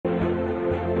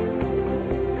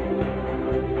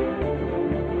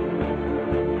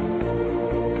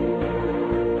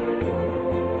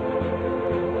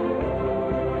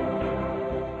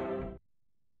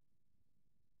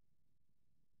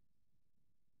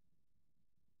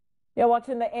You're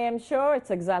watching the AM show. It's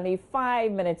exactly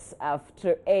 5 minutes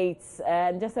after 8.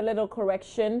 And just a little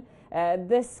correction.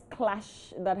 This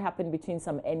clash that happened between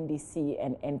some NDC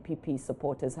and NPP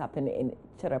supporters happened in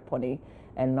Chereponi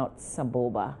and not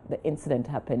Saboba. The incident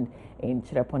happened in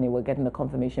Chereponi. We're getting the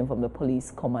confirmation from the police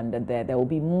commander there. There will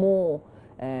be more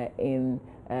in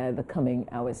the coming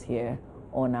hours here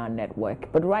on our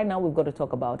network. But right now we've got to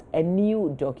talk about a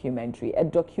new documentary, a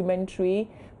documentary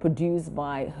produced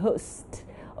by host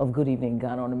of Good Evening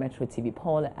Ghana on Metro TV,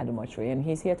 Paul Adumochiri, and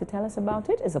he's here to tell us about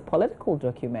it. It's a political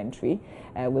documentary.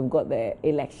 We've got the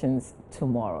elections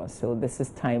tomorrow, so this is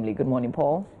timely. Good morning,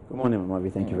 Paul. Good morning,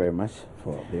 Mamavi. Thank you very much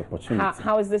for the opportunity.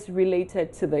 How is this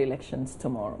related to the elections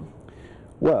tomorrow?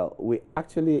 Well, we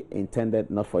actually intended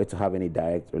not for it to have any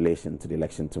direct relation to the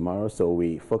election tomorrow, so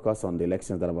we focus on the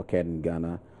elections that have occurred in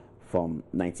Ghana from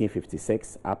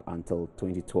 1956 up until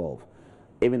 2012.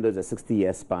 Even though it's a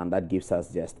 60-year span, that gives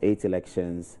us just 8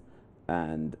 elections,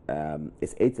 and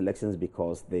it's 8 elections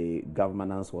because the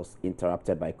governance was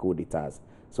interrupted by coup d'etats.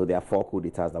 So there are 4 coup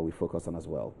d'etats that we focus on as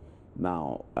well.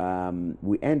 Now,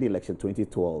 we end the election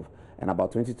 2012, and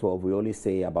about 2012, we only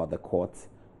say about the court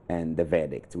and the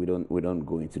verdict. We don't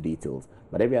go into details.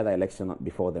 But every other election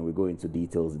before then, we go into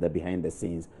details, the behind the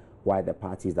scenes, why the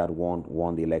parties that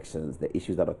won the elections, the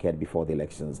issues that occurred before the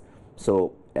elections.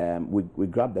 So we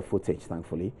grabbed the footage,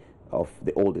 thankfully, of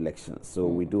the old elections. So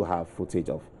we do have footage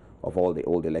of all the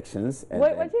old elections.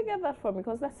 Where did you get that from?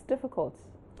 Because that's difficult.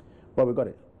 Well, we got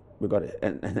it. We got it.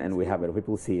 And we have it. If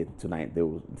people see it tonight, they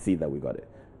will see that we got it.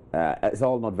 It's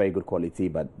all not very good quality,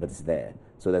 but it's there.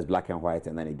 So there's black and white,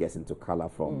 and then it gets into color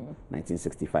from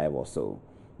 1965 or so.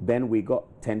 Then we got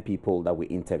 10 people that we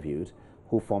interviewed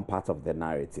who form part of the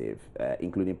narrative,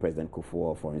 including President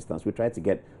Kufuor, for instance. We tried to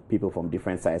get people from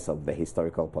different sides of the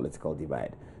historical political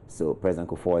divide. So President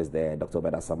Kufuor is there, Dr.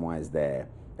 Obed Asamoah is there,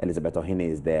 Elizabeth Ohene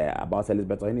is there. About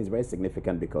Elizabeth Ohene is very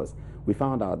significant because we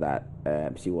found out that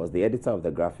she was the editor of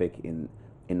the Graphic in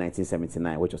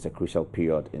 1979, which was a crucial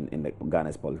period in the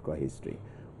Ghana's political history.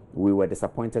 We were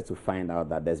disappointed to find out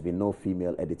that there's been no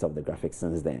female editor of the Graphic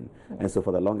since then. And so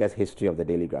for the longest history of the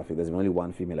Daily Graphic, there's been only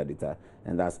one female editor,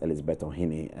 and that's Elizabeth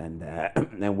Ohene.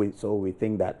 And we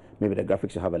think that maybe the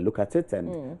Graphic should have a look at it,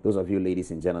 and those of you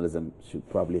ladies in journalism should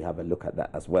probably have a look at that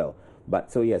as well.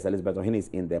 But so yes, Elizabeth Ohene is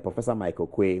in there. Professor Michael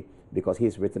Quay, because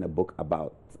he's written a book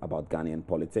about Ghanaian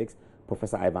politics.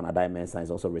 Professor Ivan Adai-Mensah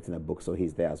has also written a book, so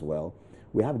he's there as well.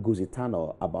 We have Guzi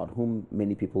Tano, about whom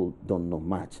many people don't know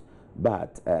much.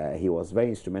 But he was very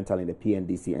instrumental in the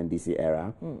PNDC-NDC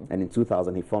era, and in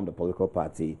 2000 he formed a political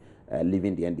party,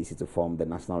 leaving the NDC to form the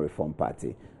National Reform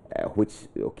Party, which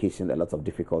occasioned a lot of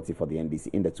difficulty for the NDC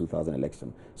in the 2000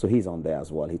 election. So he's on there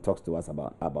as well. He talks to us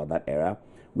about that era.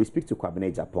 We speak to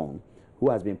Kwabena Agyapong, who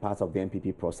has been part of the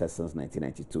NPP process since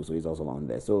 1992, so he's also on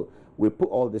there. So we put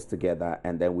all this together,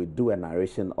 and then we do a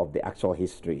narration of the actual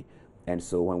history. And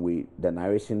so when the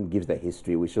narration gives the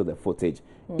history, we show the footage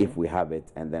if we have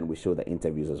it, and then we show the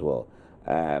interviews as well.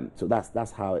 So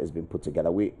that's how it's been put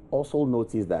together. We also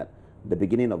noticed that the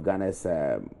beginning of Ghana's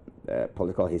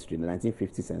political history in the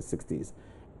 1950s and 60s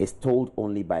is told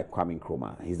only by Kwame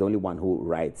Nkrumah. He's the only one who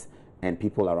writes, and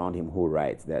people around him who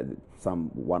write.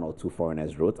 Some 1 or 2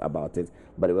 foreigners wrote about it,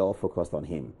 but they were all focused on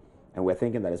him. And we're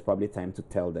thinking that it's probably time to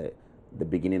tell the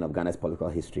beginning of Ghana's political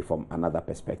history from another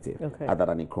perspective, other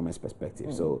than Nkrumah's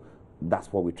perspective. So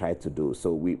that's what we tried to do.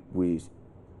 So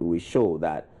we show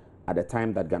that at the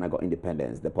time that Ghana got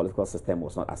independence, the political system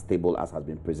was not as stable as has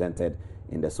been presented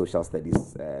in the social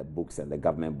studies books and the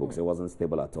government books. It wasn't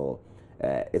stable at all.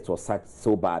 It was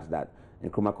so bad that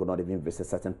Nkrumah could not even visit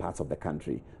certain parts of the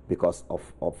country because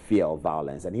of fear of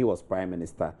violence. And he was prime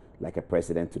minister like a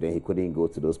president today. He couldn't go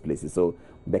to those places. So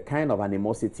the kind of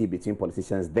animosity between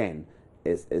politicians then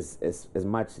is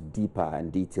much deeper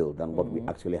and detailed than what we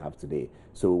actually have today.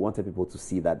 So we wanted people to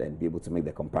see that and be able to make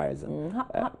the comparison.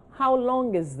 How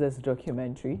long is this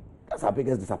documentary? That's our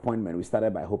biggest disappointment. We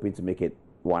started by hoping to make it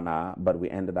 1 hour, but we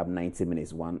ended up 90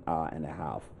 minutes, 1 hour and a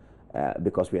half,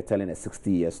 because we are telling a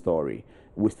 60-year story.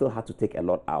 We still had to take a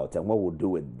lot out, and what we'll do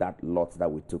with that lot that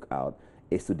we took out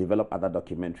is to develop other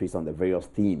documentaries on the various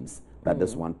themes that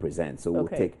this one presents. So we'll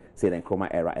take, say, the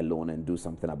Nkrumah era alone and do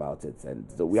something about it. And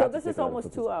so this is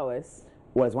almost 2 hours.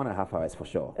 Well, it's 1.5 hours for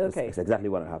sure. Okay. It's exactly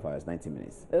 1.5 hours, 90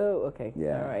 minutes. Oh, okay.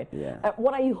 Yeah. All right. Yeah.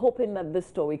 What are you hoping that this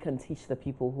story can teach the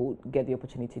people who get the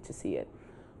opportunity to see it?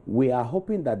 We are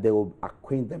hoping that they will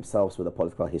acquaint themselves with the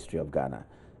political history of Ghana.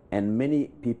 And many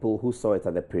people who saw it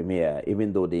at the premiere,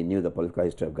 even though they knew the political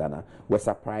history of Ghana, were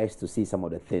surprised to see some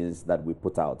of the things that we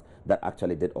put out that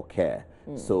actually did occur.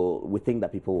 So we think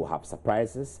that people will have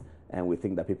surprises, and we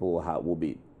think that people will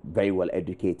be very well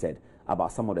educated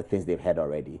about some of the things they've heard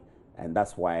already. And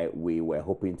that's why we were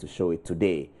hoping to show it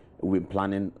today. We've been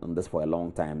planning on this for a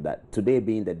long time, that today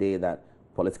being the day that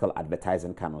political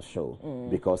advertising cannot show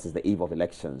because it's the eve of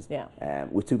elections. Yeah.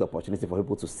 We took the opportunity for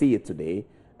people to see it today,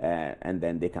 and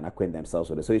then they can acquaint themselves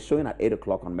with it. So it's showing at 8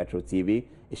 o'clock on Metro TV.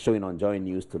 It's showing on Joy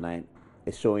News tonight.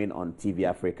 It's showing on TV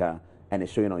Africa, and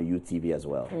it's showing on UTV as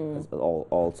well.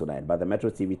 All tonight. But the Metro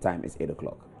TV time is 8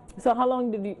 o'clock. So how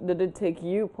long did it take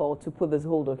you, Paul, to put this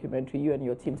whole documentary, you and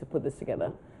your team, to put this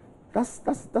together? That's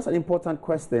an important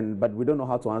question, but we don't know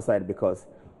how to answer it because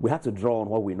we had to draw on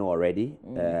what we know already.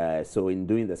 So in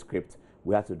doing the script,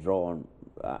 we had to draw on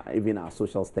even our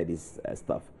social studies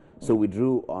stuff. So we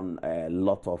drew on a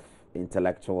lot of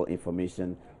intellectual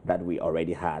information that we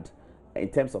already had. In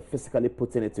terms of physically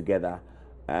putting it together,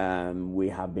 we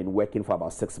have been working for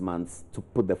about 6 months to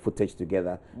put the footage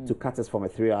together, to cut us from a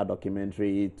 3-hour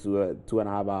documentary to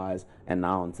 2.5 hours, and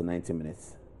now on to 90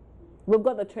 minutes. We've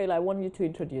got the trailer. I want you to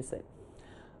introduce it.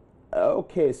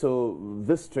 Okay, so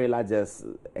this trailer just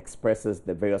expresses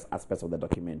the various aspects of the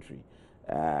documentary.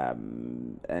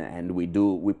 And we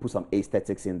put some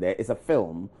aesthetics in there. It's a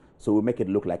film, so we make it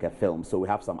look like a film. So we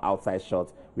have some outside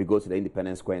shots. We go to the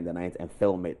Independence Square in the night and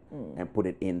film it and put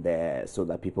it in there so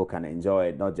that people can enjoy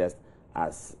it, not just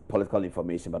as political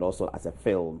information, but also as a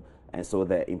film. And so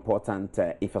the important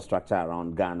infrastructure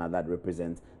around Ghana that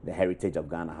represents the heritage of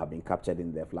Ghana have been captured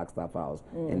in the Flagstaff House,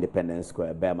 Independence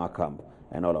Square, Burma Camp,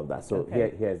 and all of that. So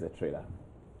here's the trailer.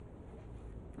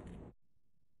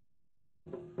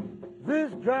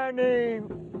 This journey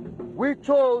we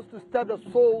chose to step the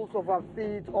soles of our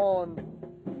feet on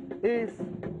is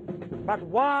but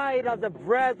wide as the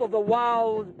breadth of the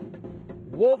wild,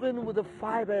 woven with the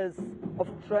fibers of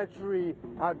treachery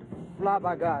and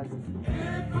flabbergast.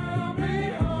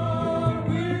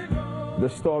 The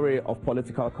story of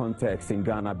political context in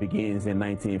Ghana begins in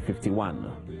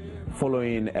 1951.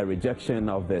 Following a rejection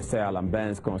of the Sir Alan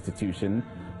Burns Constitution,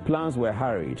 plans were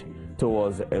hurried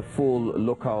towards a full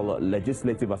local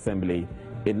legislative assembly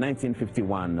in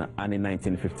 1951 and in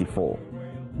 1954.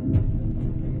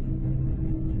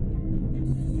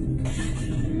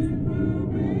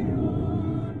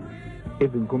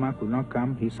 If Nkrumah could not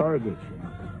come, his surrogate.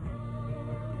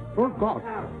 Oh God,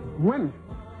 when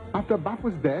after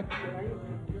Bafo's death,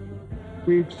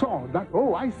 we saw that,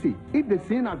 oh, I see, if the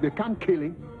sin has become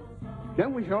killing,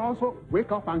 then we shall also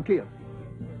wake up and kill.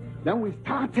 Then we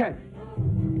started.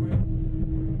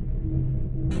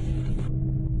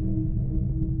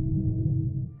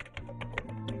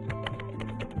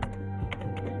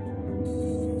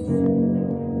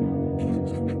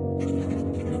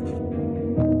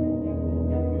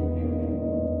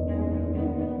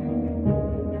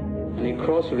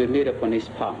 Will be made upon his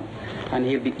palm, and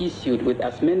he'll be issued with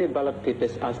as many ballot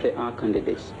papers as there are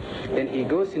candidates. Then he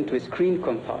goes into a screen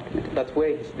compartment. That's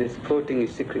where this voting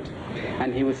is secret.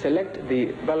 And he will select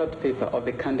the ballot paper of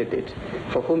the candidate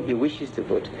for whom he wishes to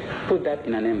vote, put that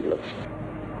in an envelope.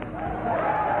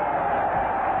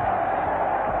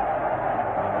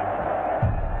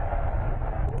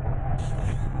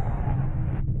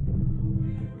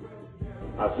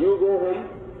 As you go home,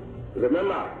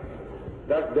 remember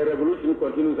that the revolution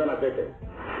continues unabated.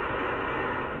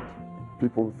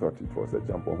 People thought it was a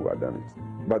jumper who had done it.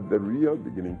 But the real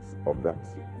beginnings of that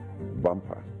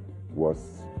bumper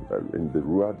was in the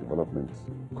rural development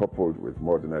coupled with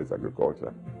modernized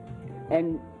agriculture.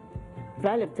 And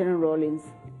Private Lieutenant Rawlings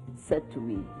said to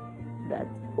me that,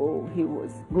 oh, he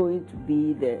was going to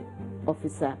be the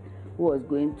officer who was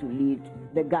going to lead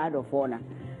the guard of honor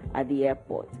at the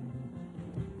airport.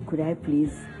 Could I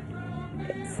please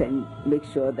make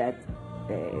sure that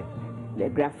the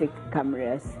graphic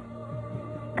cameras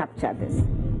capture this?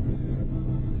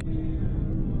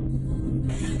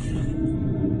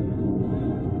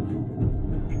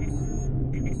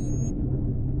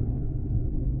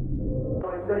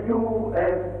 The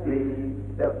UNC,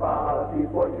 the party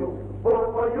for you.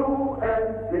 Vote for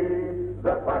UNC,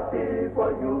 the party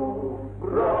for you.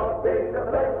 Rotate the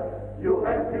flag.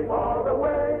 UNC all the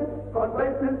way,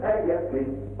 convention ASC,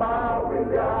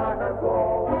 Pavilion go.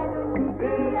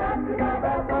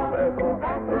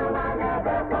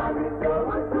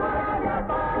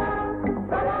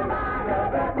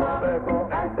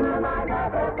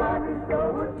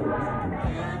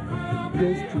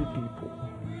 Those two people,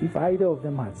 if either of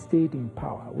them had stayed in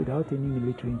power without any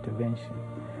military intervention,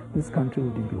 this country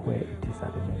wouldn't be where it is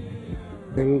at the moment.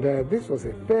 And this was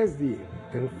a Thursday.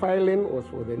 And filing was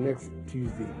for the next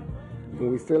Tuesday.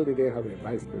 And we still didn't have a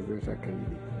vice presidential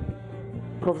candidate.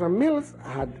 Professor Mills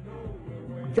had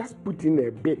just put in a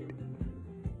bid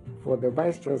for the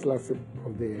vice chancellorship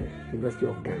of the University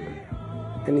of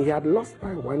Ghana, and he had lost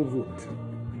by 1 vote.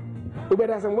 Obed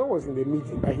Asamoah was in the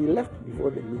meeting, but he left before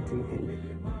the meeting ended.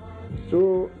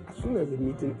 So as soon as the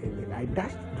meeting ended, I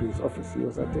dashed to his office. He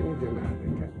was Attorney General at the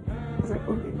time. I said,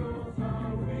 okay,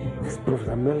 this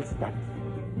Professor Mills that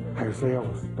Isaiah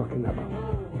was talking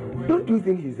about, don't you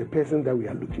think he's the person that we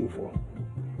are looking for?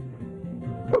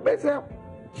 But said,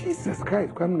 Jesus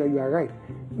Christ, Kwamina, you are right.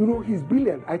 You know, he's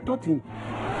brilliant. I taught him.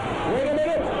 Wait a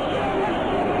minute.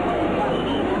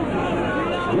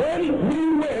 When we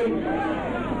win,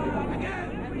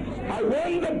 I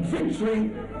want the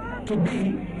victory to be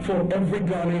for every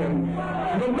Ghanaian,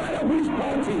 no matter which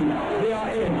party they are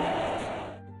in.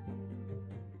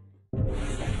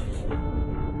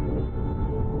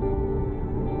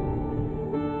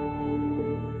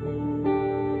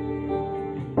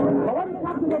 When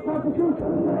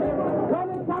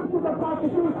it comes to the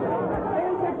Constitution,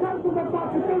 if it comes to the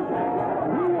Constitution,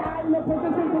 we are in a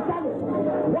position to tell it.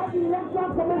 What the Electoral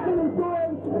Commission is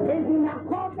doing is in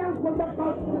accordance with the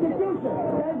Constitution.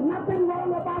 There's nothing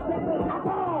wrong about it at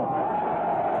all.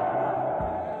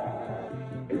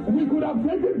 We could have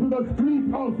taken to the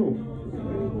streets also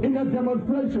in a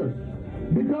demonstration,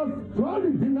 because trying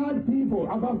to deny people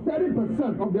about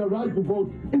 30% of their right to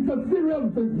vote is a serious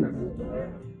business.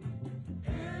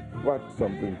 What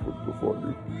something put before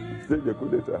you? Say the coup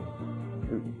d'etat.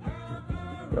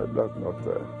 That's not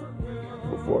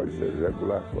before it's a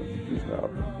regular constitutional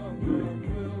doing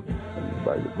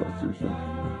by the Constitution.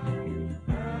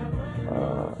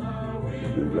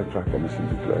 The Electoral Commission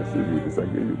declares if you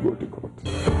disagree, you go to court.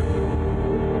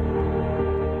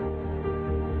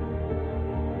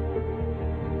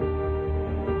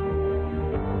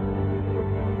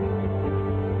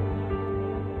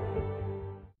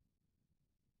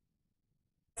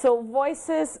 So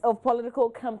Voices of Political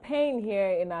Campaign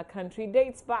here in our country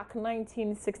dates back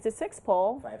 1966,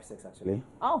 Paul. 56 actually.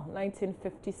 Oh,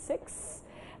 1956.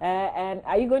 And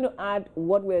are you going to add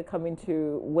what we're coming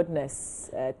to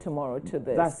witness tomorrow to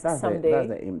this? That's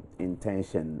the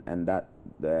intention, and that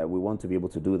we want to be able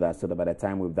to do that so that by the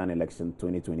time we've done election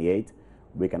 2028,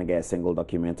 we can get a single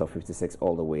document of 56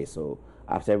 all the way. So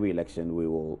after every election, we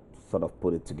will sort of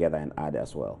put it together and add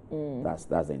as well. That's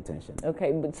the intention.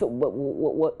 Okay, but so what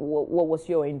was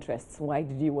your interest? Why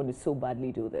did you want to so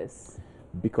badly do this?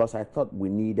 Because I thought we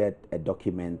needed a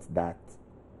document that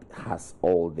has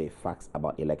all the facts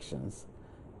about elections,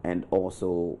 and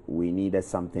also we needed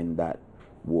something that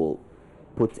will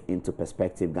put into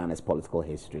perspective Ghana's political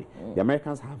history. The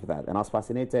Americans have that, and I was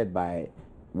fascinated by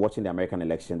watching the American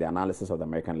election, the analysis of the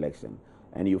American election,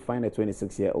 and you find a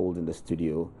 26-year-old in the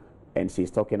studio, and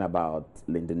she's talking about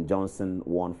Lyndon Johnson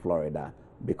won Florida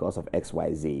because of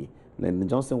XYZ. Lyndon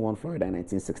Johnson won Florida in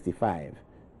 1965.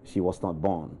 She was not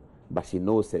born, but she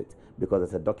knows it because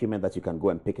it's a document that you can go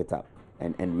and pick it up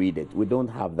and read it. We don't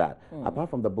have that. Apart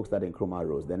from the books that Nkrumah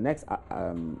wrote, the next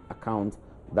account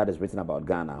that is written about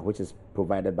Ghana, which is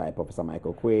provided by Professor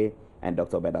Michael Quay and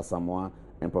Dr. Obed Asamoah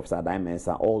and Professor Adai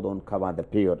Mensah, all don't cover the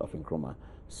period of Nkrumah.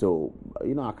 So,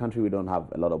 you know, our country, we don't have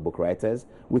a lot of book writers.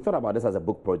 We thought about this as a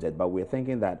book project, but we're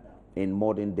thinking that in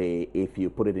modern day, if you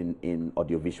put it in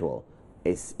audiovisual,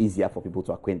 it's easier for people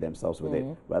to acquaint themselves with it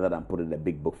rather than put it in a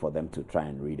big book for them to try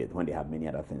and read it when they have many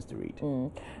other things to read.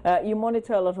 You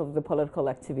monitor a lot of the political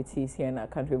activities here in our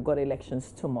country. We've got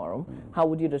elections tomorrow. How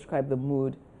would you describe the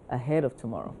mood ahead of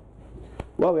tomorrow?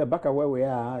 Well, we're back at where we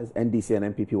are. It's NDC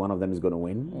and MPP, one of them is going to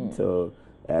win. So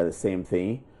the same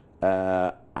thing.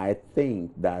 I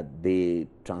think that the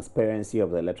transparency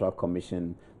of the Electoral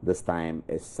Commission this time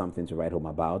is something to write home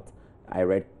about. I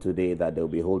read today that they'll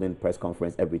be holding press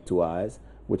conference every 2 hours,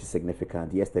 which is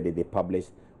significant. Yesterday they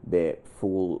published the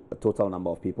full total number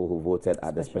of people who voted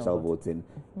at the special voting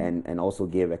and also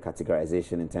gave a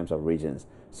categorization in terms of regions.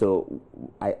 So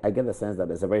I get the sense that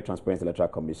there's a very transparent Electoral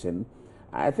Commission.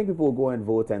 I think people will go and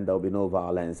vote and there'll be no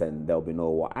violence and there'll be no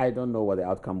war. I don't know what the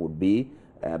outcome would be.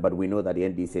 But we know that the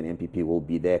NDC and MPP will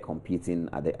be there competing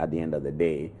at the end of the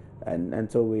day. And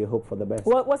so we hope for the best.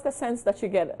 What's the sense that you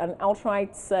get? An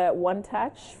outright one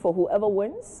touch for whoever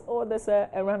wins, or there's a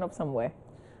run-up somewhere?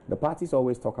 The parties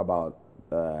always talk about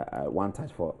one touch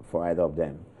for either of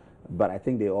them. But I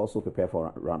think they also prepare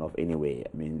for a run-off anyway.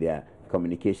 I mean, their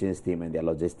communications team and their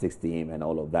logistics team and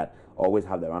all of that always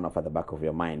have the run-off at the back of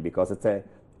your mind because it's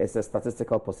a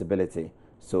statistical possibility.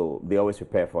 So they always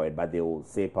prepare for it, but they will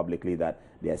say publicly that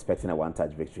they're expecting a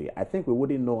one-touch victory. I think we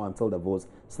wouldn't know until the votes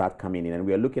start coming in, and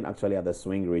we are looking actually at the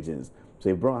swing regions. So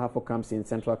if Brown comes in,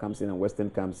 Central comes in, and Western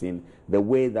comes in, the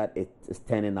way that it is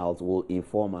turning out will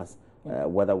inform us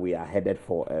whether we are headed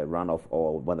for a runoff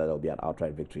or whether there will be an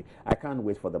outright victory. I can't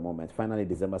wait for the moment. Finally,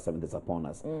 December 7th is upon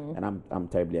us, and I'm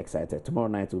terribly excited. Tomorrow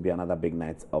night will be another big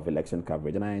night of election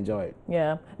coverage, and I enjoy it.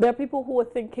 Yeah. There are people who are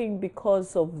thinking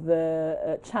because of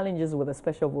the challenges with the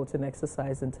special voting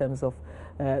exercise in terms of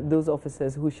those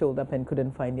officers who showed up and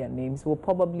couldn't find their names will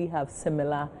probably have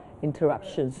similar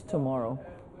interruptions tomorrow.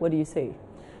 What do you say?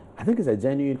 I think it's a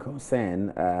genuine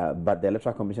concern, but the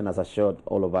Electoral Commission has assured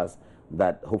all of us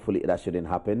that hopefully that shouldn't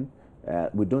happen.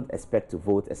 We don't expect to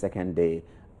vote a second day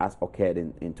as occurred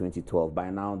in 2012. By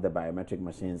now, the biometric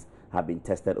machines have been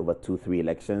tested over 2-3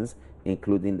 elections,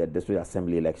 including the district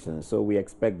assembly elections. So we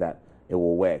expect that it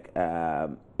will work.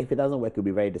 If it doesn't work, it will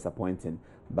be very disappointing,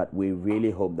 but we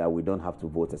really hope that we don't have to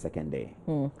vote a second day.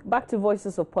 Back to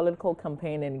Voices of Political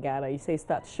Campaign in Ghana. You say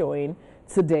start showing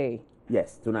today.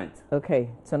 Yes, tonight. Okay,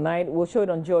 tonight we'll show it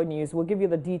on Joy News. We'll give you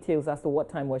the details as to what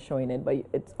time we're showing it, but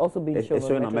it's also being shown it's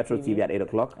showing on Metro TV at 8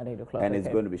 o'clock. At 8 o'clock, and it's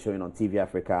going to be showing on TV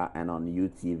Africa and on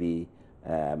UTV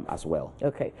as well.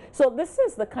 Okay, so this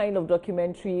is the kind of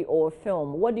documentary or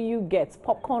film. What do you get,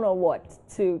 popcorn or what,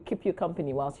 to keep you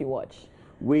company whilst you watch?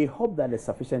 We hope that it's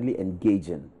sufficiently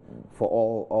engaging for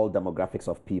all demographics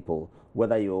of people,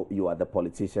 whether you are the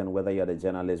politician, whether you're the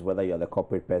journalist, whether you're the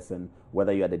corporate person,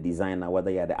 whether you're the designer,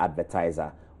 whether you're the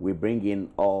advertiser. We bring in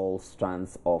all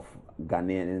strands of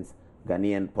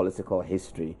Ghanaian political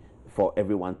history for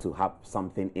everyone to have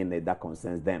something in it that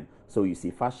concerns them. So you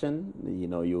see fashion,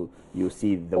 you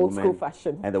see the old women school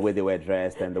fashion and the way they were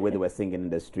dressed and the way they were singing in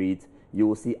the street. You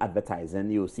will see advertising,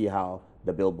 you will see how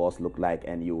the billboards look like,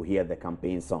 and you will hear the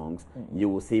campaign songs. You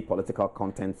will see political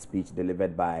content speech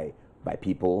delivered by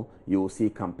people. You will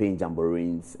see campaign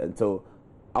jamborees. And so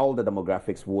all the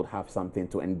demographics would have something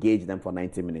to engage them for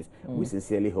 90 minutes. We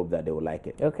sincerely hope that they will like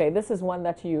it. Okay, this is one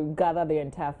that you gather the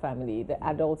entire family, the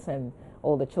adults and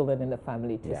all the children in the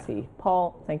family to see.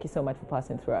 Paul, thank you so much for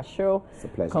passing through our show. It's a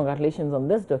pleasure. Congratulations on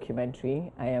this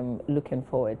documentary. I am looking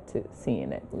forward to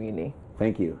seeing it, really.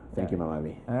 Thank you. Thank you,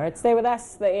 Mama. All right, stay with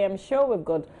us, the AM Show. We've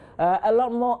got a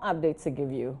lot more updates to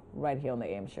give you right here on the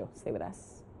AM Show. Stay with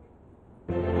us.